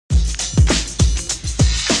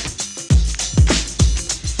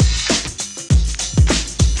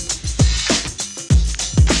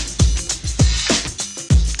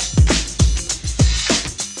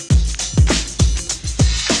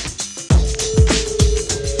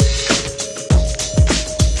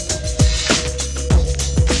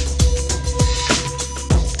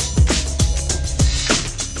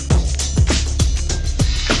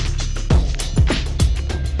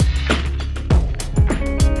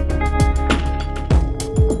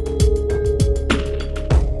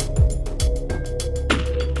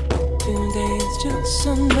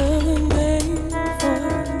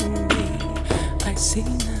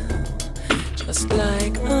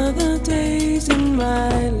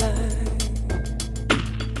my life.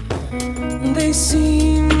 They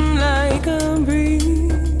seem like a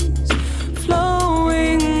breeze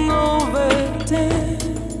flowing over death,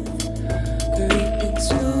 creeping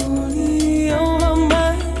slowly over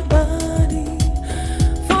my body.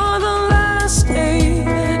 For the last day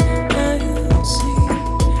that I'll see,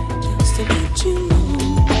 just to let you know.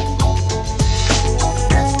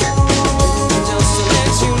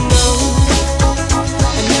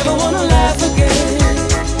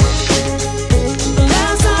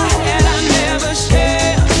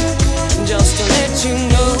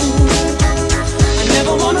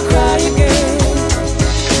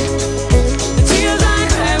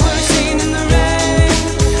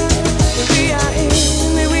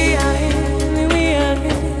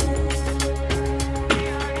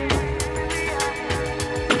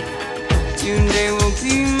 Today will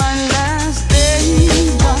be my last day.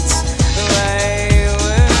 What's the right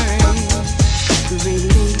word?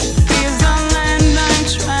 Relief is the land I'm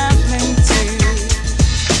traveling to.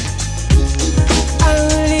 I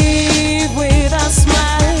leave with a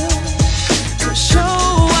smile to show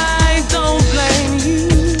I don't blame you.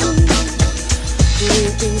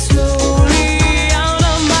 Creeping slowly